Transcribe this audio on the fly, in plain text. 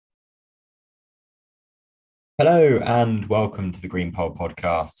Hello and welcome to the Green Pole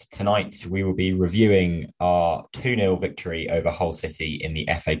podcast. Tonight we will be reviewing our 2-0 victory over Hull City in the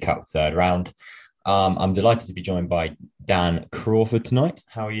FA Cup third round. I'm delighted to be joined by Dan Crawford tonight.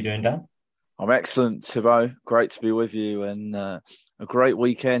 How are you doing, Dan? I'm excellent, Thibaut. Great to be with you and a great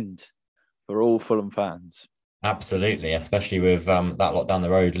weekend for all Fulham fans. Absolutely, especially with that lot down the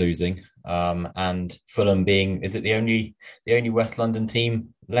road losing, and Fulham being, is it the only West London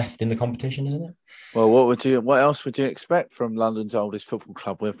team left in the competition, isn't it? Well, what else would you expect from London's oldest football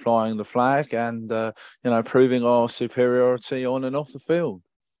club? We're flying the flag and proving our superiority on and off the field.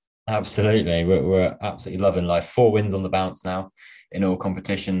 Absolutely. We're absolutely loving life. 4 wins on the bounce now in all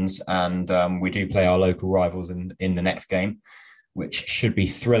competitions. And we do play our local rivals in the next game, which should be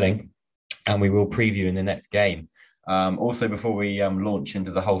thrilling. And we will preview in the next game. Also, before we launch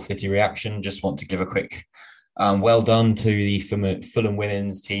into the whole City reaction, just want to give a quick well done to the Fulham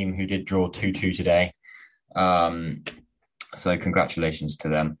women's team who did draw 2-2 today. Um, so congratulations to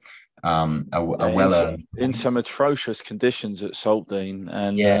them. A Yeah, well earned. in some atrocious conditions at Saltdean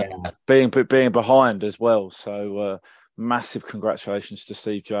and Yeah, being behind as well. So massive congratulations to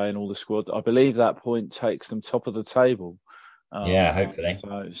Steve J and all the squad. I believe that point takes them top of the table. yeah, Um, hopefully.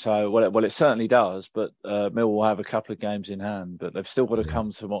 it certainly does, but Mill will have a couple of games in hand, but they've still got to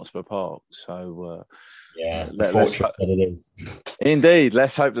come to Motspur Park. So Yeah, the let's fortress that it is. indeed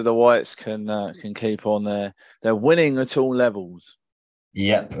let's hope that the Whites can keep on their winning at all levels.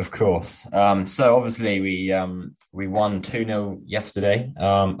 Yep, of course. So obviously we won 2-0 yesterday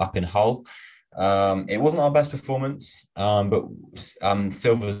up in Hull. It wasn't our best performance, but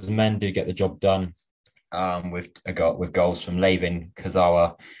Silver's men did get the job done with goals from Lavin,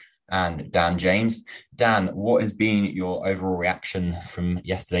 Kazawa, and Dan James. Dan, what has been your overall reaction from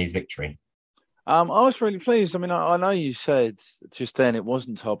yesterday's victory? I was really pleased. I mean, I know you said just then it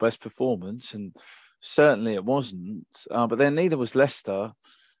wasn't our best performance, and certainly it wasn't. But then neither was Leicester,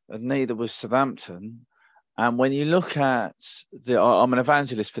 and neither was Southampton. And when you look at I'm an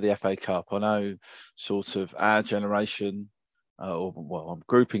evangelist for the FA Cup. I know sort of our generation, I'm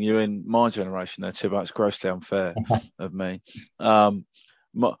grouping you in my generation there too, but it's grossly unfair of me. Um,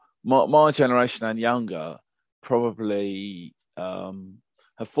 my, my generation and younger probably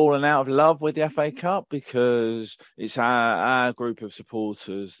have fallen out of love with the FA Cup because it's our group of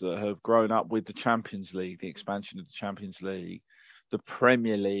supporters that have grown up with the Champions League, the expansion of the Champions League, the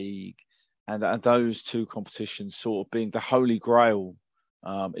Premier League, and those two competitions sort of being the holy grail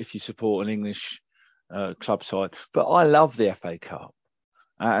if you support an English club side. But I love the FA Cup,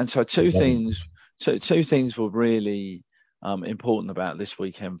 and so two things were really important about this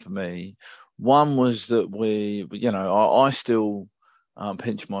weekend for me. One was that I still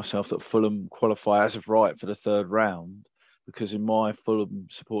pinch myself that Fulham qualify as of right for the third round because in my Fulham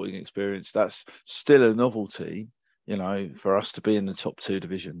supporting experience, that's still a novelty, for us to be in the top two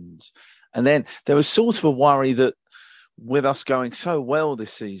divisions. And then there was sort of a worry that with us going so well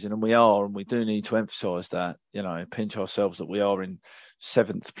this season, and we are, and we do need to emphasise that, pinch ourselves that we are in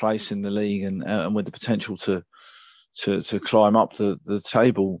seventh place in the league and with the potential to climb up the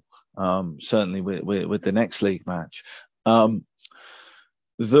table, certainly with the next league match.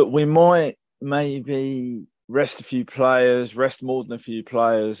 That we might maybe rest a few players, rest more than a few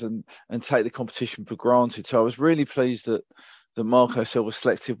players, and take the competition for granted. So I was really pleased that Marco Silva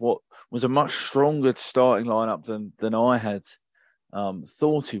selected what was a much stronger starting lineup than I had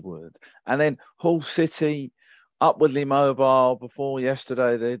thought he would. And then Hull City, upwardly mobile. Before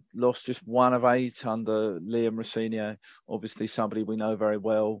yesterday, they lost just 1 of 8 under Liam Rosenior, obviously somebody we know very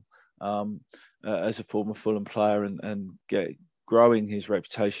well as a former Fulham player and growing his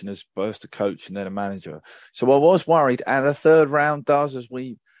reputation as both a coach and then a manager. So I was worried. And the third round does, as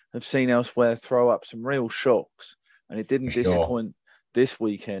we have seen elsewhere, throw up some real shocks. And it For didn't sure. disappoint this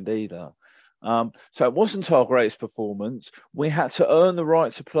weekend either. So it wasn't our greatest performance. We had to earn the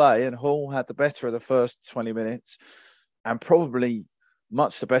right to play, and Hull had the better of the first 20 minutes and probably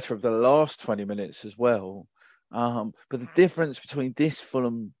much the better of the last 20 minutes as well. But the difference between this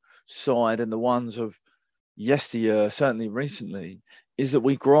Fulham side and the ones of yesteryear, certainly recently, is that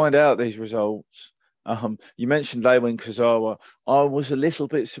we grind out these results. You mentioned Lewin Kazawa. I was a little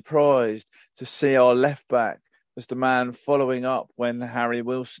bit surprised to see our left back as the man following up when Harry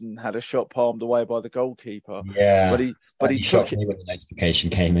Wilson had a shot palmed away by the goalkeeper. But Yeah, he slightly took shocked it me when the notification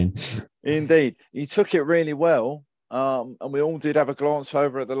came in. indeed. He took it really well. And we all did have a glance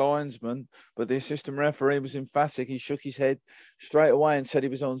over at the linesman, but the assistant referee was emphatic. He shook his head straight away and said he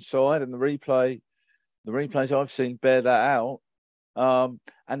was onside, and the replays I've seen bear that out.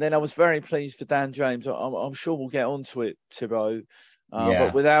 And then I was very pleased for Dan James. I'm sure we'll get onto it, Thibaut. But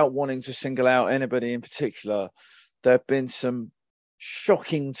Yeah. without wanting to single out anybody in particular, there have been some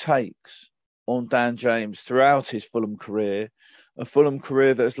shocking takes on Dan James throughout his Fulham career, a Fulham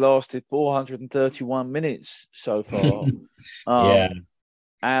career that has lasted 431 minutes so far. Yeah.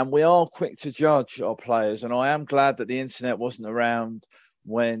 And we are quick to judge our players. And I am glad that the internet wasn't around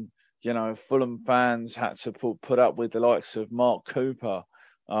when, Fulham fans had to put up with the likes of Mark Cooper,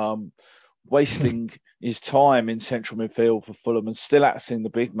 wasting his time in central midfield for Fulham and still acting the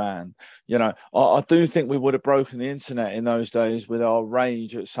big man. I do think we would have broken the internet in those days with our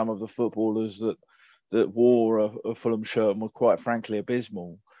rage at some of the footballers that wore a Fulham shirt and were quite frankly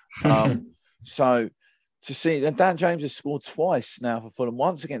abysmal. So to see, and Dan James has scored twice now for Fulham,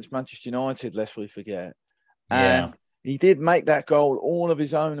 once against Manchester United, lest we forget. Yeah. And he did make that goal all of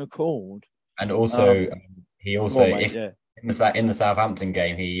his own accord. And also, he also, on, mate, if yeah. in the Southampton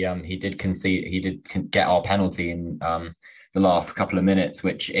game, he did concede, get our penalty in the last couple of minutes,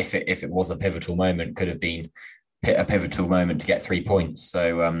 which if it was a pivotal moment, could have been a pivotal moment to get 3 points.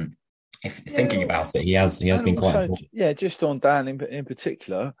 So if thinking about it, he has been quite important. Yeah, just on Dan in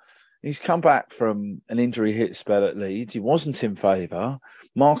particular, he's come back from an injury hit spell at Leeds. He wasn't in favour.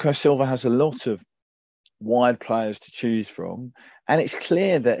 Marco Silva has a lot of wide players to choose from, and it's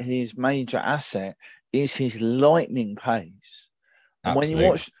clear that his major asset is his lightning pace. And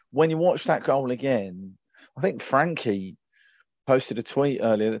Absolutely. when you watch that goal again, I think Frankie posted a tweet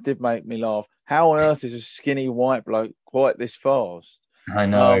earlier that did make me laugh. How on earth is a skinny white bloke quite this fast? I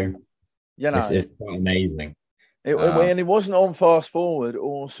know. You This know, is quite amazing. and it wasn't on fast forward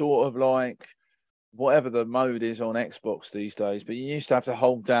or sort of like whatever the mode is on Xbox these days, but you used to have to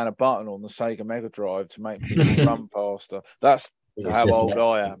hold down a button on the Sega Mega Drive to make people run faster. That's It's how just old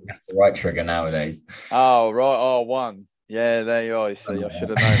I am. the right trigger nowadays. Oh, right. R1. Yeah, there you are. You see, I should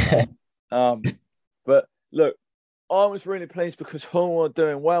have known that. But look, I was really pleased because Hull are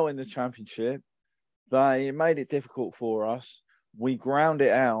doing well in the Championship. They made it difficult for us. We ground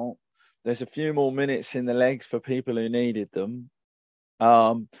it out. There's a few more minutes in the legs for people who needed them.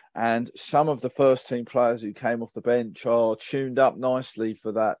 And some of the first team players who came off the bench are tuned up nicely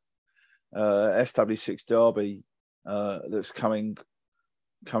for that SW6 derby that's coming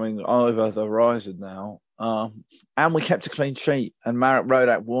over the horizon now. And we kept a clean sheet, and Marek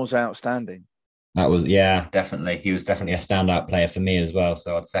Rodak was outstanding. That was, yeah, definitely. He was definitely a standout player for me as well.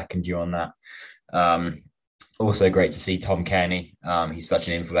 So I'd second you on that. Also great to see Tom Cairney. He's such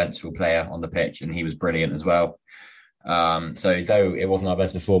an influential player on the pitch, and he was brilliant as well. So though it wasn't our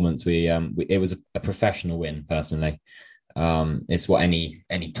best performance, it was a professional win. Personally, it's what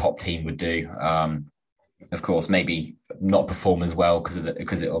any top team would do. Of course, maybe not perform as well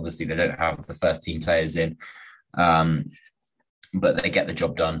because obviously they don't have the first team players in, but they get the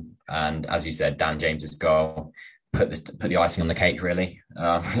job done. And as you said, Dan James's goal put the icing on the cake. Really,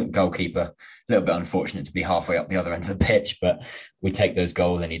 goalkeeper, a little bit unfortunate to be halfway up the other end of the pitch, but we take those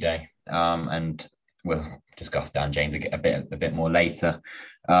goals any day. And we'll discuss Dan James a bit more later.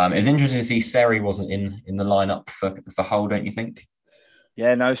 It's interesting to see Seri wasn't in the lineup for Hull, don't you think?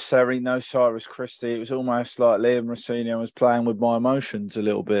 Yeah, no Seri, no Cyrus Christie. It was almost like Liam Rosenior was playing with my emotions a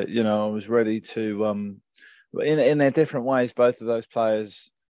little bit. I was ready to, in their different ways, both of those players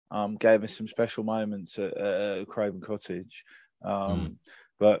gave us some special moments at Craven Cottage.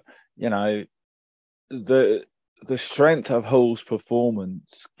 But, the strength of Hull's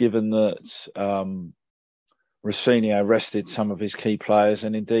performance, given that Rosenior rested some of his key players,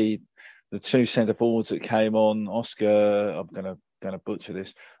 and indeed the two centre forwards that came on, Oscar, I'm going to butcher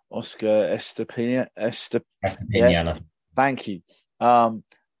this, Oscar Estepinian. Thank you.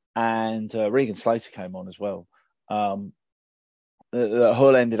 And Regan Slater came on as well. Hull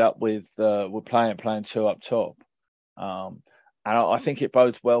ended up with playing two up top. And I think it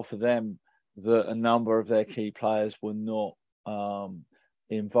bodes well for them that a number of their key players were not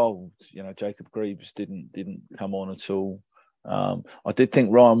involved. Jacob Greaves didn't come on at all. I did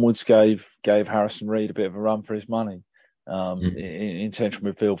think Ryan Woods gave Harrison Reed a bit of a run for his money in central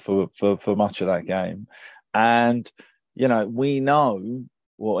midfield for much of that game. And, we know,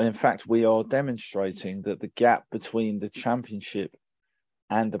 well, in fact, we are demonstrating that the gap between the Championship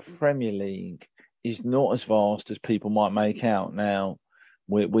and the Premier League is not as vast as people might make out. Now,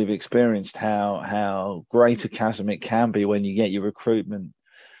 we've experienced how great a chasm it can be when you get your recruitment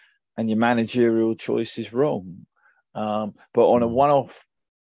and your managerial choices wrong. But on a one-off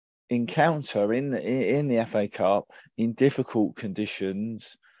encounter in the FA Cup in difficult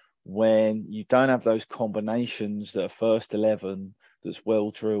conditions, when you don't have those combinations that a first 11 that's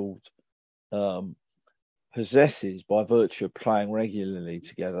well drilled possesses by virtue of playing regularly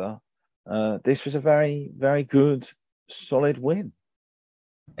together, this was a very, very good, solid win.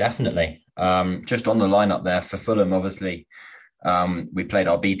 Definitely. Just on the lineup there for Fulham, obviously, we played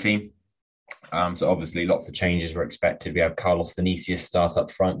our B team. So obviously lots of changes were expected. We have Carlos Vinicius start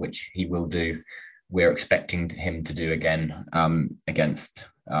up front, which he will do. We're expecting him to do again against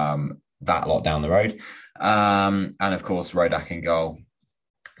that lot down the road. And of course, Rodak in goal.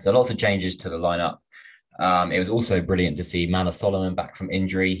 So lots of changes to the lineup. It was also brilliant to see Manor Solomon back from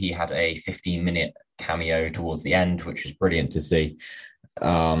injury. He had a 15-minute cameo towards the end, which was brilliant to see.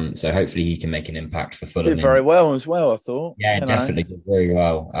 So hopefully he can make an impact for Fulham Did very in. well as well, I thought. Yeah, definitely did very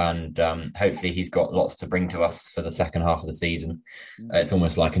well, and hopefully he's got lots to bring to us for the second half of the season. It's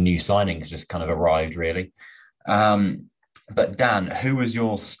almost like a new signing has just kind of arrived, really. But Dan, who was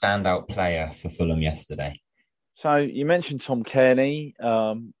your standout player for Fulham yesterday? So you mentioned Tom Cairney,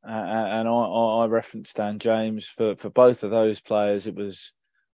 and I referenced Dan James for both of those players. It was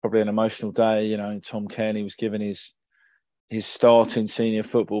probably an emotional day. You know, Tom Cairney was given his start in senior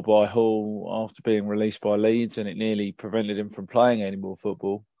football by Hull after being released by Leeds, and it nearly prevented him from playing any more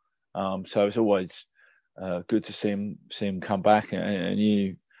football. So it's always good to see him come back. And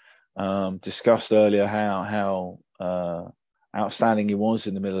you discussed earlier how outstanding he was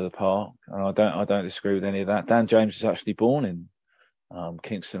in the middle of the park, and I don't disagree with any of that. Dan James was actually born in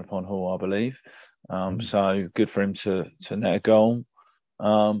Kingston upon Hull, I believe. So good for him to net a goal.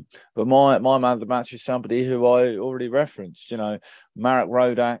 But my man of the match is somebody who I already referenced. You know, Marek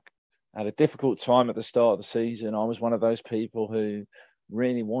Rodak had a difficult time at the start of the season. I was one of those people who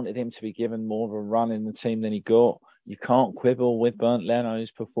really wanted him to be given more of a run in the team than he got. You can't quibble with Bernd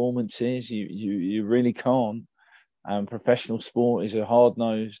Leno's performances. You really can't. Professional sport is a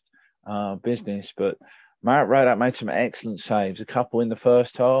hard-nosed business, but Marek Rodak made some excellent saves. A couple in the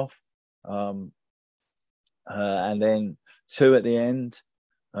first half, and then two at the end.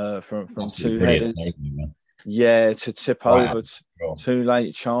 From Absolutely two brilliant headers. saving, Yeah, to tip right over two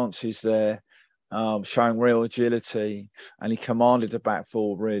late chances there, showing real agility, and he commanded the back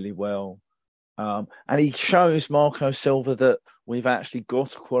four really well. And he shows Marco Silva that we've actually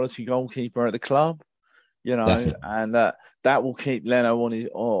got a quality goalkeeper at the club, you know, Definitely. and that will keep Leno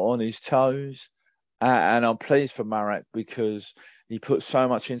on his toes. And I'm pleased for Marek because he put so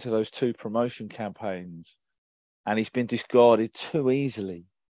much into those two promotion campaigns, and he's been discarded too easily.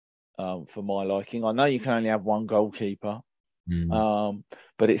 For my liking, I know you can only have one goalkeeper, Mm.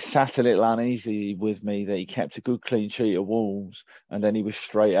 but it sat a little uneasy with me that he kept a good clean sheet of Wolves and then he was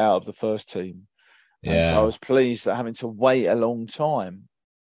straight out of the first team. And so I Yeah. was pleased that having to wait a long time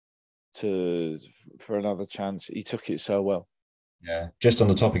for another chance, he took it so well. Yeah. Just on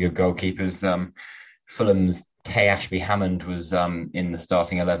the topic of goalkeepers, Fulham's Tay Ashby-Hammond was in the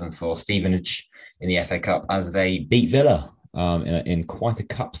starting 11 for Stevenage in the FA Cup as they beat Villa in quite a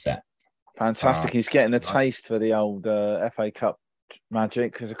cup set. Fantastic. He's getting a Right. taste for the old FA Cup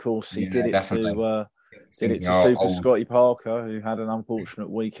magic because, of course, he Yeah, definitely. did it Sinking to our Super old Scotty Parker, who had an unfortunate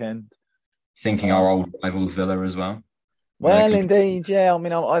weekend. sinking our Um, old rivals Villa as well. No Well, complaint. indeed, yeah. I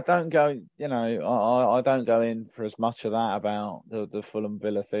mean, I don't go, you know, I don't go in for as much of that about the Fulham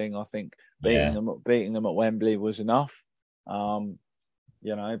Villa thing. I think Yeah. beating them at Wembley was enough. Um,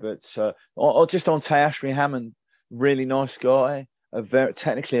 you know, but or just on Tay Ashby-Hammond, really nice guy,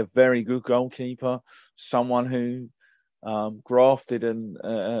 technically a very good goalkeeper, someone who grafted and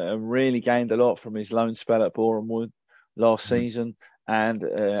really gained a lot from his loan spell at Boreham Wood last season. And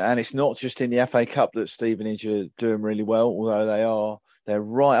it's not just in the FA Cup that Stevenage are doing really well, although they're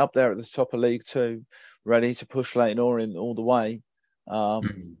right up there at the top of League Two, ready to push Leyton Orient all the way,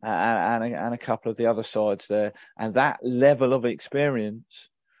 Mhm. and a couple of the other sides there. And that level of experience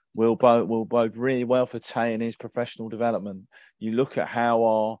will bode really well for Tay in his professional development. You look at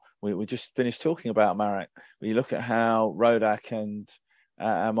how we just finished talking about Marek. You look at how Rodak and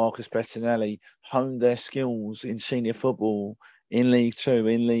Marcus Bettinelli honed their skills in senior football, in League Two,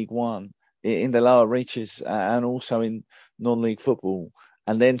 in League One, in the lower reaches, and also in non-league football.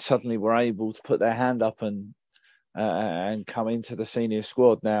 And then suddenly we're able to put their hand up and come into the senior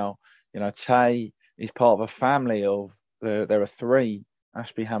squad. Now, you know, Tay is part of a family of there are three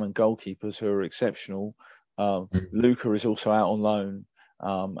Ashby-Hammond goalkeepers who are exceptional. Luca is also out on loan,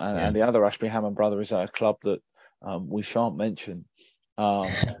 Yeah. and the other Ashby-Hammond brother is at a club that we shan't mention.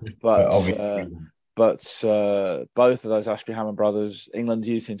 Um, For but obvious uh, reasons. but both of those Ashby-Hammond brothers, England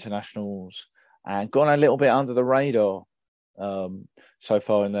youth internationals, and gone a little bit under the radar so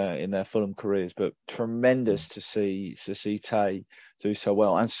far in their Fulham careers. But tremendous to see Tay do so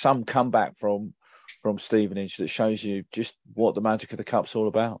well, and some comeback from Stevenage that shows you just what the magic of the cup's all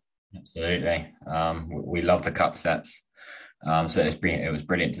about. Absolutely. We love the cup sets. So it was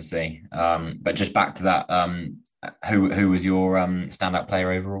brilliant to see. But just back to that Who was your standout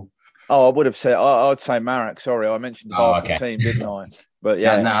player overall? Oh, I would have said I'd say Marek. Sorry, I mentioned Oh, half the okay. team, didn't I? But No,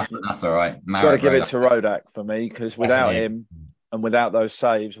 yeah, that's all right. got to Marek give it Rodak, to Rodak for me because without definitely. him and without those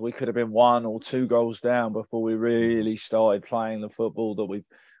saves, we could have been 1 or 2 goals down before we really started playing the football that we've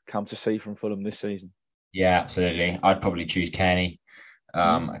come to see from Fulham this season. Yeah, absolutely. I'd probably choose Kenny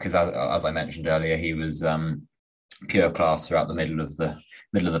Mm. because as I mentioned earlier, he was pure class throughout the middle of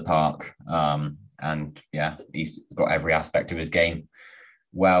the park. And yeah, he's got every aspect of his game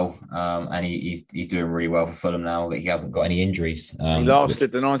well, and he's doing really well for Fulham now that he hasn't got any injuries. He Which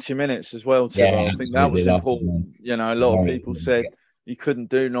lasted the 90 minutes as well, yeah, Tibbo. I think that absolutely was last important. You know, a lot of very people important. said he couldn't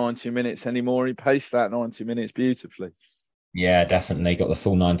do 90 minutes anymore. He paced that 90 minutes beautifully. Yeah, definitely got the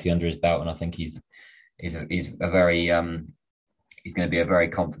full 90 under his belt, and I think he's a very he's going to be a very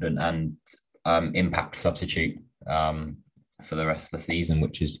confident and impact substitute for the rest of the season,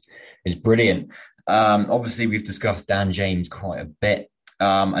 which is brilliant. Obviously, we've discussed Dan James quite a bit.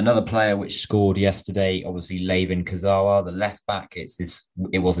 Another player which scored yesterday, obviously Layvin Kazawa, the left back.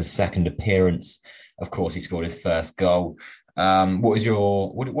 It was his second appearance. Of course, he scored his first goal. What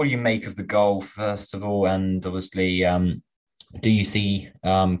do you make of the goal first of all? And obviously, do you see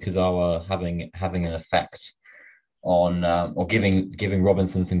Kazawa having an effect on or giving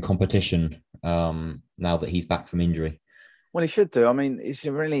Robinson some competition now that he's back from injury? Well, he should do. I mean, he's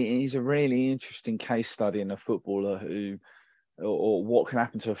a really interesting case study in a footballer who, or what can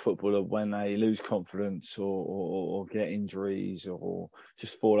happen to a footballer when they lose confidence or get injuries or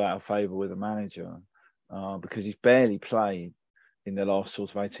just fall out of favour with a manager, because he's barely played in the last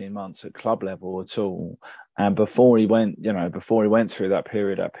sort of 18 months at club level at all. And before he went, before he went through that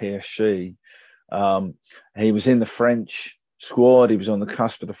period at PSG, he was in the French squad. He was on the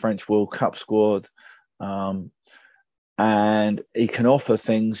cusp of the French World Cup squad. Um, and he can offer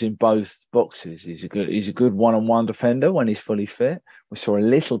things in both boxes. He's a good one-on-one defender when he's fully fit. We saw a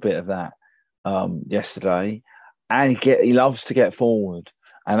little bit of that yesterday, and he loves to get forward,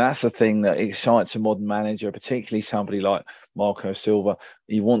 and that's the thing that excites a modern manager, particularly somebody like Marco Silva.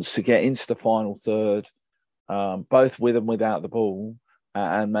 He wants to get into the final third, both with and without the ball,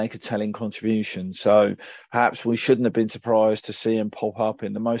 and make a telling contribution. So perhaps we shouldn't have been surprised to see him pop up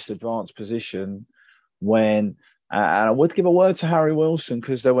in the most advanced position when. And I would give a word to Harry Wilson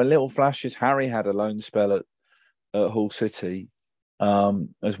because there were little flashes. Harry had a loan spell at Hull City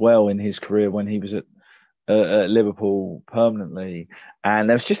as well in his career when he was at Liverpool permanently. And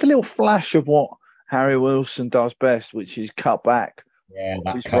there was just a little flash of what Harry Wilson does best, which is cut back Yeah, off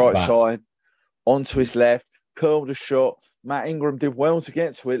that his right cutback. side onto his left, curled a shot. Matt Ingram did well to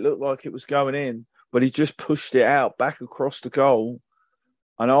get to it. Looked like it was going in, but he just pushed it out back across the goal.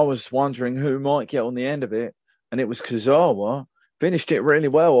 And I was wondering who might get on the end of it. And it was Kazawa. Finished it really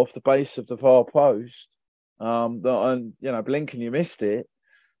well off the base of the far post. Blink and you missed it.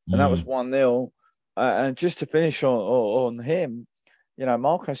 And that was Mm. 1-0. And just to finish on him,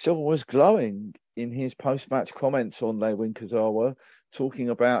 Marco Silva was glowing in his post-match comments on Lewin Kazawa, talking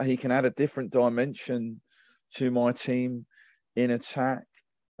about he can add a different dimension to my team in attack,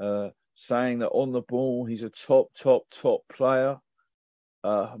 saying that on the ball, he's a top player.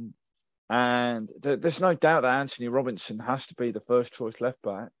 And there's no doubt that Anthony Robinson has to be the first choice left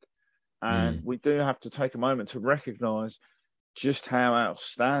back. And Mm. we do have to take a moment to recognise just how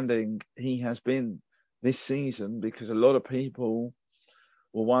outstanding he has been this season, because a lot of people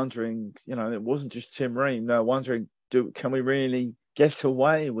were wondering, it wasn't just Tim Ream. They're wondering, can we really get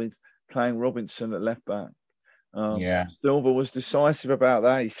away with playing Robinson at left back? Yeah, Silva was decisive about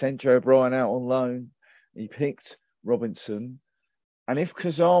that. He sent Joe Bryan out on loan. He picked Robinson. And if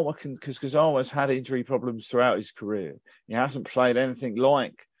Kazawa because Kazawa's had injury problems throughout his career, he hasn't played anything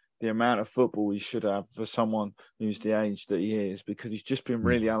like the amount of football he should have for someone who's the age that he is, because he's just been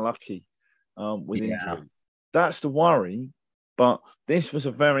really unlucky with yeah, injury. That's the worry. But this was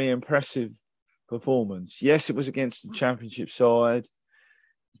a very impressive performance. Yes, it was against the Championship side.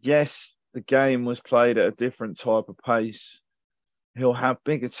 Yes, the game was played at a different type of pace. He'll have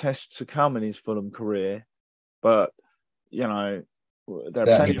bigger tests to come in his Fulham career, but you know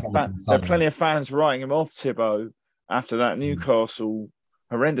certainly promising there are plenty signs. of fans writing him off, Thibaut, after that Mm. Newcastle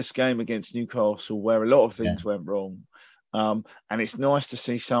horrendous game against Newcastle where a lot of Yeah. things went wrong. And it's nice to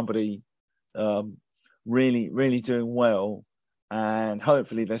see somebody really, really doing well. And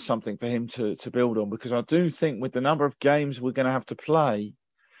hopefully there's something for him to build on, because I do think with the number of games we're going to have to play,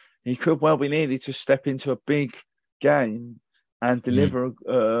 he could well be needed to step into a big game and Mm. deliver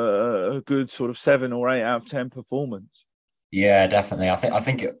a good sort of 7 or 8 out of 10 performance. Yeah, definitely. I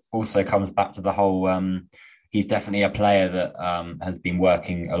think it also comes back to the whole. He's definitely a player that has been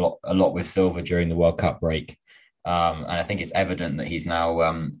working a lot with Silva during the World Cup break. And I think it's evident that he's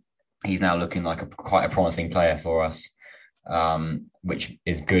now looking like quite a promising player for us, which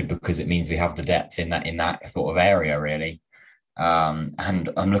is good because it means we have the depth in that sort of area really. And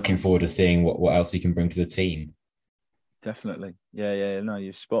I'm looking forward to seeing what else he can bring to the team. Definitely. Yeah, yeah. No,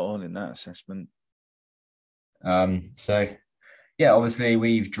 you're spot on in that assessment. So yeah, obviously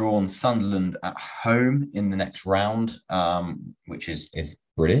we've drawn Sunderland at home in the next round, which is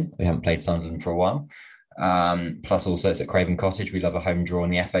brilliant. We haven't played Sunderland for a while. Plus, also it's at Craven Cottage. We love a home draw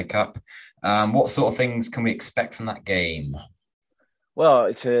in the FA Cup. What sort of things can we expect from that game? Well,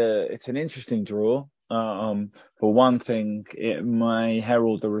 it's an interesting draw. For one thing, it may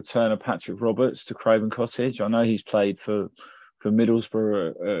herald the return of Patrick Roberts to Craven Cottage. I know he's played for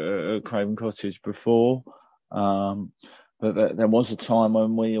Middlesbrough at Craven Cottage before, but there was a time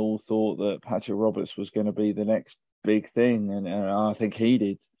when we all thought that Patrick Roberts was going to be the next big thing, and I think he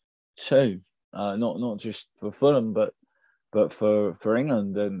did too. Not just for Fulham, but for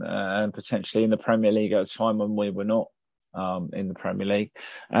England and potentially in the Premier League at a time when we were not in the Premier League.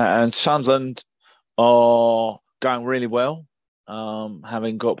 And Sunderland are going really well,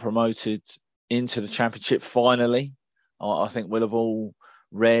 having got promoted into the Championship finally. I think we'll have all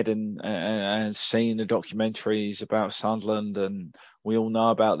read and seen the documentaries about Sunderland, and we all know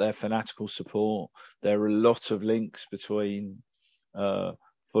about their fanatical support. There are a lot of links between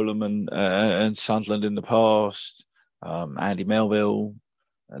Fulham and Sunderland in the past. Andy Melville,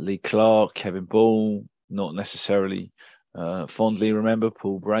 Lee Clark, Kevin Ball, not necessarily fondly remember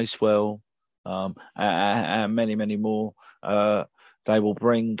Paul Bracewell, and many, many more. They will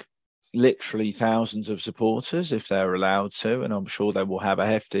bring literally thousands of supporters if they're allowed to, and I'm sure they will have a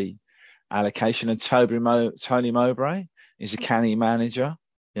hefty allocation. And Tony Mowbray is a canny manager.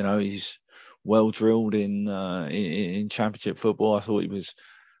 You know, he's well drilled in Championship football. I thought he was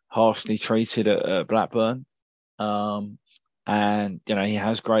harshly treated at Blackburn. And, you know, he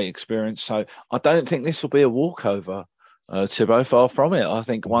has great experience. So I don't think this will be a walkover, Thibaut, far from it. I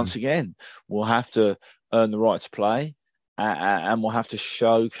think once again, we'll have to earn the right to play and we'll have to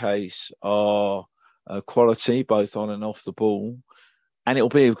showcase our quality both on and off the ball. And it'll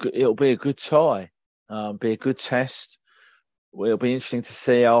be a good tie, be a good test. It'll be interesting to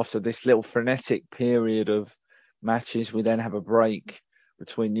see after this little frenetic period of matches. We then have a break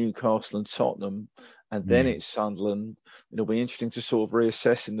between Newcastle and Tottenham, and then it's Sunderland. It'll be interesting to sort of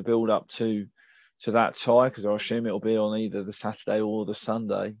reassess in the build up to that tie, because I assume it'll be on either the Saturday or the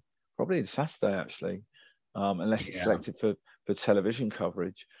Sunday, probably the Saturday actually, unless it's selected for television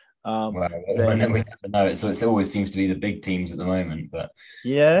coverage. Well, we never know it, so it always seems to be the big teams at the moment. But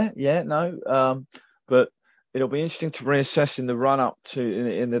but it'll be interesting to reassess in the run up to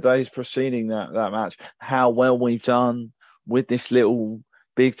in the days preceding that match how well we've done with this little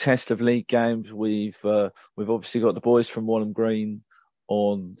big test of league games. We've obviously got the boys from Walham Green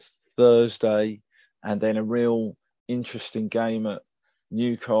on Thursday, and then a real interesting game at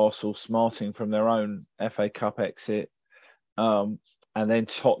Newcastle, smarting from their own FA Cup exit, and then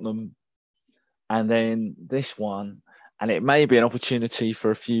Tottenham, and then this one. And it may be an opportunity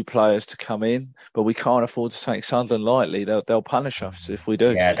for a few players to come in, but we can't afford to take Sunderland lightly. They'll punish us if we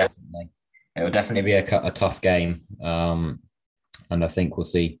do. Yeah, definitely. It will definitely be a tough game. And I think we'll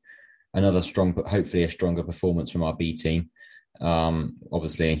see hopefully a stronger performance from our B team.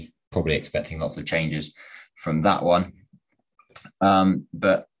 Obviously, probably expecting lots of changes from that one.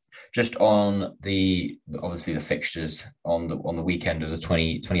 But just on the fixtures on the weekend of the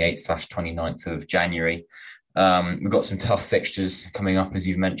 28th/29th of January, we've got some tough fixtures coming up, as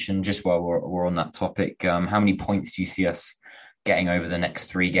you've mentioned. Just while we're on that topic, how many points do you see us getting over the next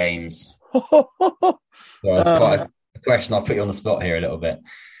 3 games? So it's quite a question. I'll put you on the spot here a little bit.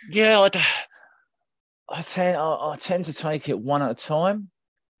 Yeah, I tend to take it one at a time.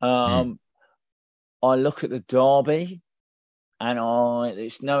 I look at the derby, and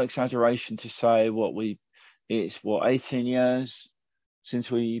it's no exaggeration to say it's 18 years since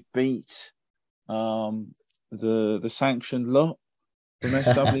we beat the sanctioned lot from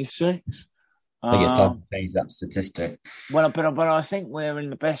SW6. I think it's time to change that statistic. Well, but I think we're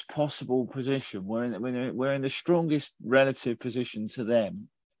in the best possible position. We're in the strongest relative position to them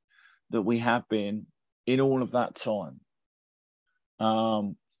that we have been in all of that time.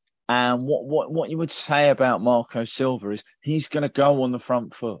 And what you would say about Marco Silva is he's going to go on the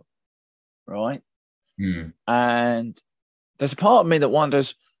front foot, right? And there's a part of me that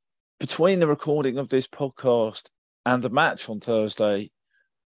wonders, between the recording of this podcast and the match on Thursday,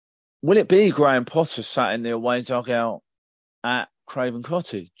 will it be Graham Potter sat in the away dugout at Craven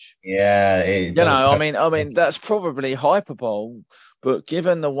Cottage. Yeah, it does. I mean, that's probably hyperbole, but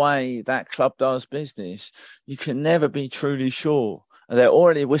given the way that club does business, you can never be truly sure. And there are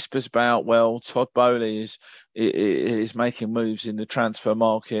already whispers about, well, Todd Bowley is making moves in the transfer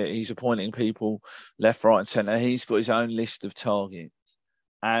market. He's appointing people left, right, and centre. He's got his own list of targets,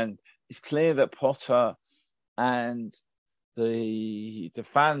 and it's clear that Potter and the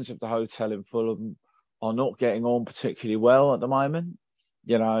fans of the hotel in Fulham are not getting on particularly well at the moment.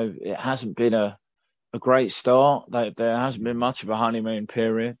 It hasn't been a great start. There hasn't been much of a honeymoon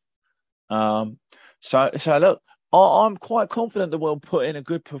period. So look, I'm quite confident that we'll put in a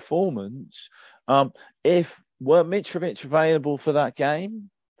good performance. If were Mitrovic available for that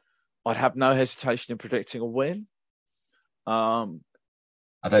game, I'd have no hesitation in predicting a win. I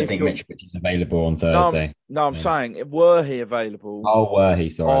don't think Mitrovic is available on Thursday. No, I'm saying, were he available? Oh, were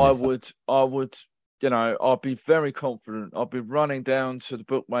he? Sorry, I would. I'd be very confident. I'd be running down to the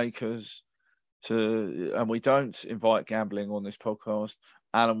bookmakers and we don't invite gambling on this podcast.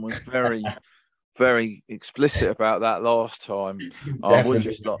 Alan was very, very explicit about that last time. I would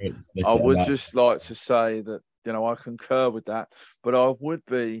just like to say that, I concur with that, but I would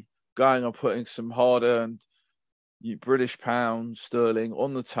be going and putting some hard-earned British pounds, sterling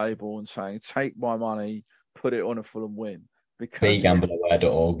on the table and saying, take my money, put it on a Fulham win.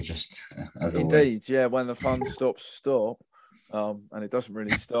 BeGambleAware.org, just as always. Indeed, yeah, when the fun stops, stop. And it doesn't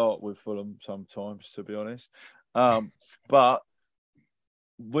really start with Fulham sometimes, to be honest. But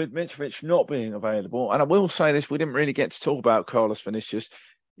with Mitrovic not being available, and I will say this, we didn't really get to talk about Carlos Vinicius.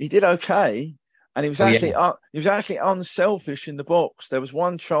 He did okay, and he was actually unselfish in the box. There was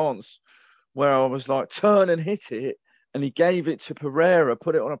one chance where I was like, turn and hit it, and he gave it to Pereira,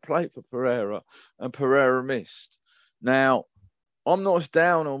 put it on a plate for Pereira, and Pereira missed. Now, I'm not as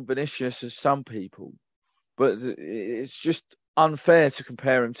down on Vinicius as some people, but it's just unfair to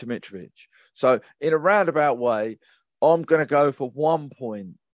compare him to Mitrovic. So, in a roundabout way, I'm going to go for 1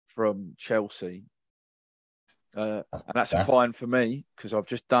 point from Chelsea. And that's a fine for me because I've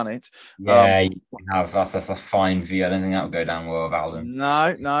just done it. Yeah, you have. That's a fine view. I don't think that will go down well with Alan.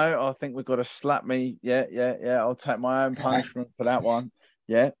 No. I think we've got to slap me. Yeah. I'll take my own punishment for that one.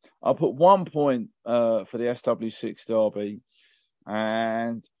 Yeah. I'll put 1 point for the SW6 derby.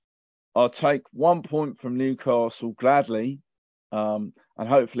 And I'll take 1 point from Newcastle gladly. And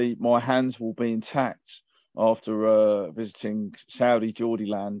hopefully my hands will be intact after visiting Saudi Geordie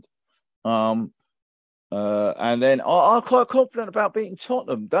land. And then I'm quite confident about beating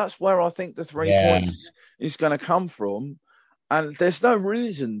Tottenham. That's where I think the 3 points is going to come from. And there's no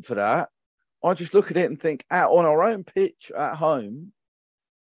reason for that. I just look at it and think, on our own pitch at home,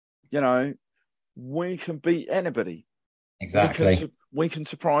 we can beat anybody. Exactly. We can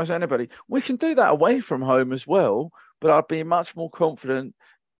surprise anybody. We can do that away from home as well, but I'd be much more confident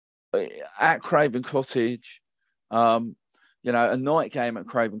at Craven Cottage. A night game at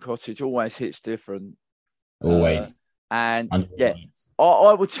Craven Cottage always hits different. Always. I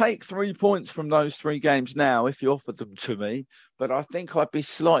would take 3 points from those 3 games now if you offered them to me, but I think I'd be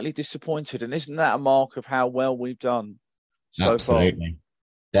slightly disappointed. And isn't that a mark of how well we've done so Absolutely. far?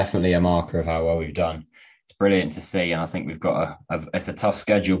 Definitely a marker of how well we've done. It's brilliant to see. And I think we've got it's a tough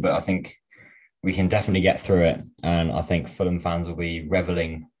schedule, but I think we can definitely get through it. And I think Fulham fans will be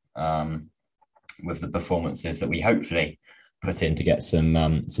reveling with the performances that we hopefully put in to get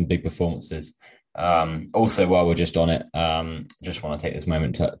some big performances. Also, while we're just on it, just want to take this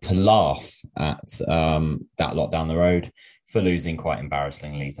moment to laugh at that lot down the road for losing quite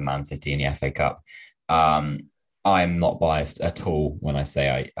embarrassingly to Man City in the FA Cup. I'm not biased at all when I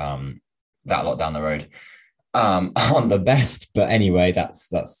say that lot down the road aren't the best, but anyway,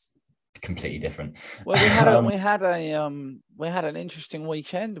 that's completely different. Well, we had an interesting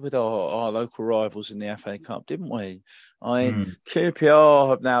weekend with our local rivals in the FA Cup, didn't we? QPR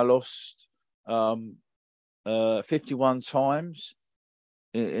have now lost 51 times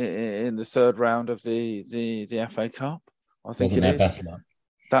in the third round of the FA Cup. I think it is. Best luck.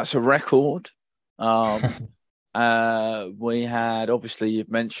 That's a record. We had, obviously, you've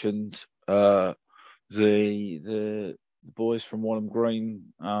mentioned the boys from Walham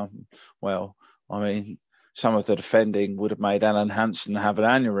Green. Some of the defending would have made Alan Hansen have an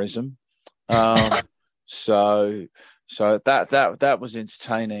aneurysm. So that was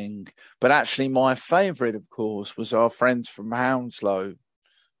entertaining. But actually, my favourite, of course, was our friends from Hounslow.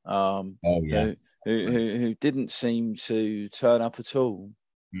 Who didn't seem to turn up at all.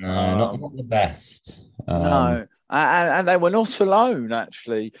 No, not the best. No, and they were not alone.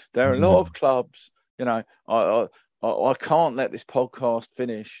 Actually, there are a lot of clubs. I can't let this podcast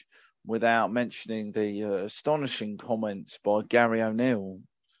finish without mentioning the astonishing comments by Gary O'Neill.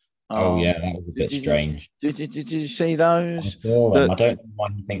 Oh yeah, that was a bit strange. Did you see I those? saw them. That I don't know why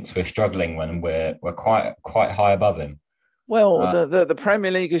he thinks we're struggling when we're quite high above him. Well, the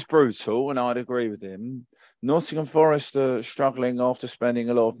Premier League is brutal, and I'd agree with him. Nottingham Forest are struggling after spending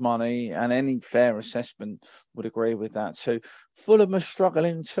a lot of money, and any fair assessment would agree with that too. Fulham are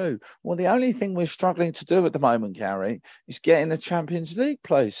struggling too. Well, the only thing we're struggling to do at the moment, Gary, is get in the Champions League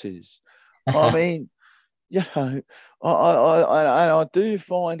places. I mean, you know, I do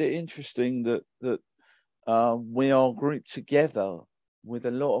find it interesting that we are grouped together with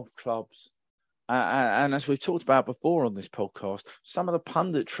a lot of clubs. And as we've talked about before on this podcast, some of the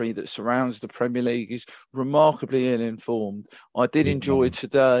punditry that surrounds the Premier League is remarkably ill-informed. I did enjoy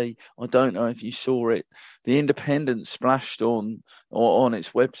today. I don't know if you saw it. The Independent splashed on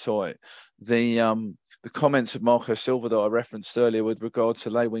its website the comments of Marco Silva that I referenced earlier with regard to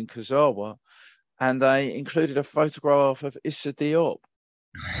Lewin Kurzawa, and they included a photograph of Issa Diop.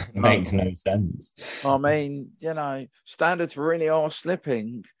 Makes no sense. I mean, standards really are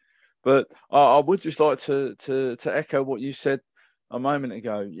slipping. But I would just like to echo what you said a moment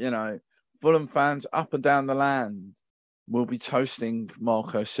ago. Fulham fans up and down the land will be toasting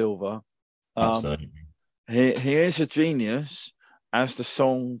Marco Silva. Absolutely. He is a genius, as the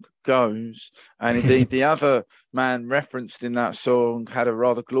song goes. And indeed, the other man referenced in that song had a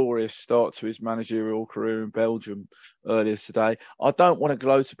rather glorious start to his managerial career in Belgium earlier today. I don't want to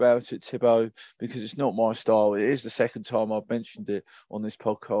gloat about it, Thibaut, because it's not my style. It is the second time I've mentioned it on this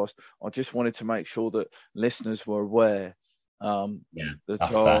podcast. I just wanted to make sure that listeners were aware that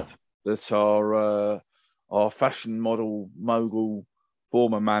our fashion model mogul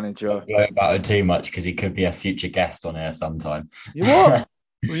former manager. Don't gloat about it too much because he could be a future guest on here sometime. You what?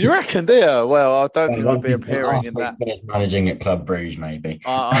 You reckon, dear? Well, I don't think I'll be appearing in that. Managing at Club Brugge, maybe.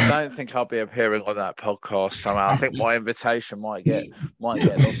 I don't think I'll be appearing on that podcast somehow. I think my invitation might get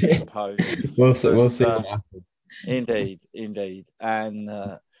lost in the post. We'll see what happens. Indeed. And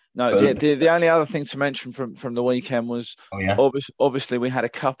the only other thing to mention from the weekend was obviously we had a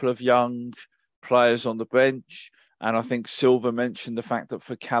couple of young players on the bench. And I think Silva mentioned the fact that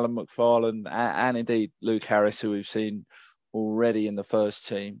for Callum McFarlane and indeed Luke Harris, who we've seen already in the first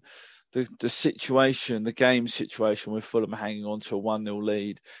team, the game situation with Fulham hanging on to a 1-0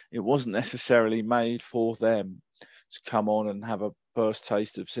 lead, it wasn't necessarily made for them to come on and have a first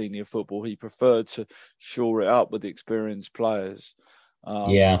taste of senior football. He preferred to shore it up with the experienced players.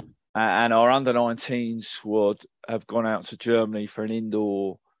 And our under-19 squad have gone out to Germany for an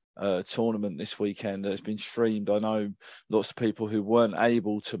indoor tournament this weekend that has been streamed. I know lots of people who weren't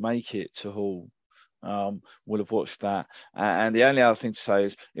able to make it to Hull will have watched that. And the only other thing to say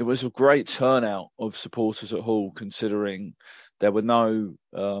is it was a great turnout of supporters at Hull, considering there were no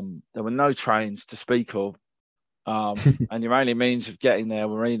trains to speak of. And your only means of getting there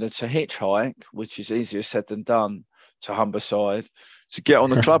were either to hitchhike, which is easier said than done, to Humberside, to get on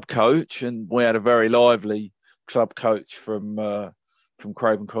the club coach, and we had a very lively club coach from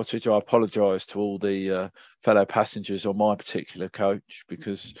Craven Cottage. I apologise to all the fellow passengers on my particular coach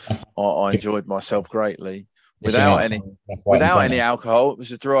because I enjoyed myself greatly without any alcohol. It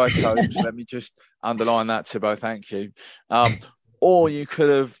was a dry coach. Let me just underline that, Thibaut. Thank you. Or you could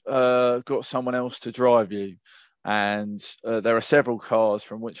have got someone else to drive you. And there are several cars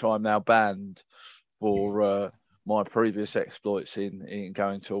from which I'm now banned for my previous exploits in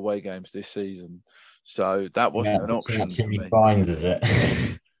going to away games this season. So that wasn't an option. Too many fines, is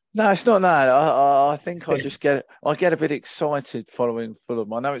it? No, it's not that. I think I get a bit excited following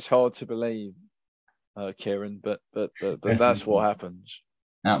Fulham. I know it's hard to believe, Kieran, but that's what happens.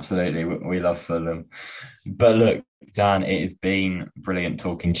 Absolutely, we love Fulham. But look, Dan, it has been brilliant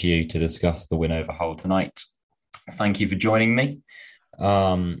talking to you to discuss the win over Hull tonight. Thank you for joining me.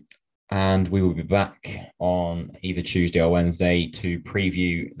 And we will be back on either Tuesday or Wednesday to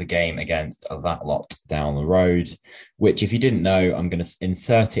preview the game against that lot down the road, which, if you didn't know, I'm going to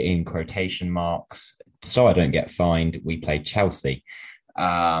insert it in quotation marks so I don't get fined. We played Chelsea.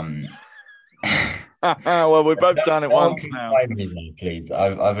 Well, we've both done it once now. Me, please.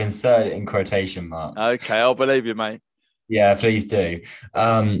 I've inserted it in quotation marks. Okay, I'll believe you, mate. Yeah, please do.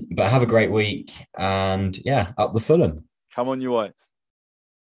 But have a great week. And, up the Fulham. Come on, you whites.